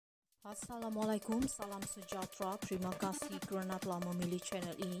Assalamualaikum, salam sejahtera. Terima kasih kerana telah memilih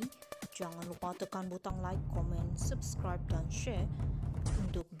channel ini. Jangan lupa tekan butang like, komen, subscribe dan share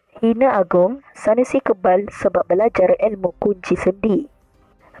untuk Hina Agung, Sanusi kebal sebab belajar ilmu kunci sendi.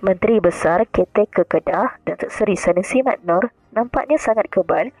 Menteri Besar Ketek Kedah, Datuk Seri Sanusi Maknor nampaknya sangat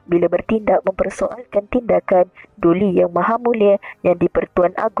kebal bila bertindak mempersoalkan tindakan Duli Yang Maha Mulia yang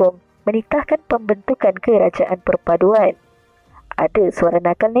di-Pertuan Agong menitahkan pembentukan kerajaan perpaduan. Ada suara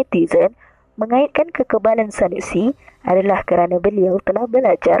nakal netizen mengaitkan kekebalan Sanusi adalah kerana beliau telah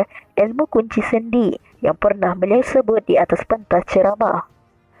belajar ilmu kunci sendi yang pernah beliau sebut di atas pentas ceramah.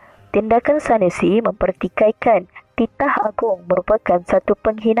 Tindakan Sanusi mempertikaikan titah agung merupakan satu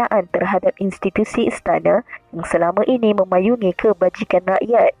penghinaan terhadap institusi istana yang selama ini memayungi kebajikan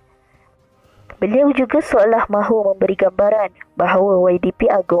rakyat. Beliau juga seolah mahu memberi gambaran bahawa YDP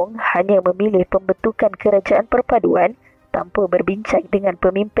Agong hanya memilih pembentukan kerajaan perpaduan tanpa berbincang dengan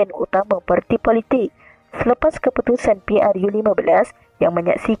pemimpin utama parti politik selepas keputusan PRU15 yang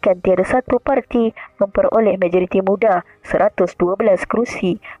menyaksikan tiada satu parti memperoleh majoriti mudah 112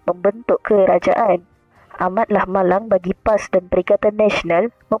 kerusi membentuk kerajaan. Amatlah malang bagi PAS dan Perikatan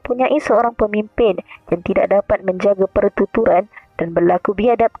Nasional mempunyai seorang pemimpin yang tidak dapat menjaga pertuturan dan berlaku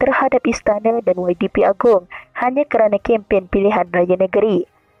biadab terhadap istana dan YDP Agong hanya kerana kempen pilihan raya negeri.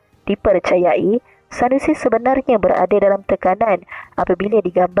 Dipercayai, Sanusi sebenarnya berada dalam tekanan apabila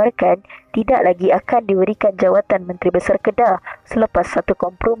digambarkan tidak lagi akan diberikan jawatan Menteri Besar Kedah selepas satu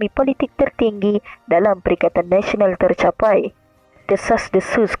kompromi politik tertinggi dalam Perikatan Nasional tercapai.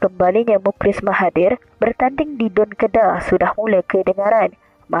 Desas-desus kembalinya Mukris Mahathir bertanding di Dun Kedah sudah mula kedengaran.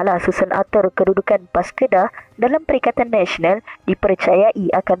 Malah susun atur kedudukan PAS Kedah dalam Perikatan Nasional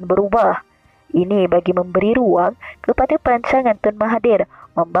dipercayai akan berubah. Ini bagi memberi ruang kepada perancangan Tun Mahathir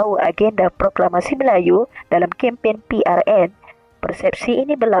membawa agenda proklamasi Melayu dalam kempen PRN. Persepsi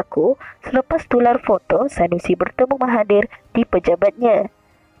ini berlaku selepas tular foto Sanusi bertemu Mahathir di pejabatnya.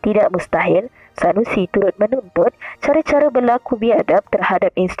 Tidak mustahil Sanusi turut menuntut cara-cara berlaku biadab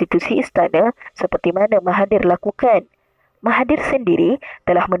terhadap institusi istana seperti mana Mahathir lakukan. Mahathir sendiri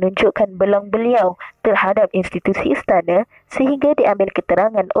telah menunjukkan belang beliau terhadap institusi istana sehingga diambil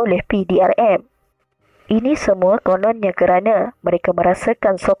keterangan oleh PDRM. Ini semua kononnya kerana mereka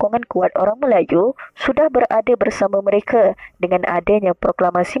merasakan sokongan kuat orang Melayu sudah berada bersama mereka dengan adanya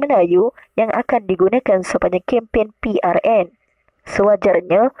proklamasi Melayu yang akan digunakan sepanjang kempen PRN.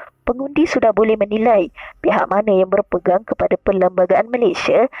 Sewajarnya, pengundi sudah boleh menilai pihak mana yang berpegang kepada perlembagaan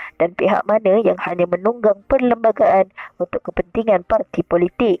Malaysia dan pihak mana yang hanya menunggang perlembagaan untuk kepentingan parti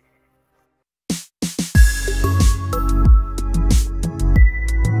politik.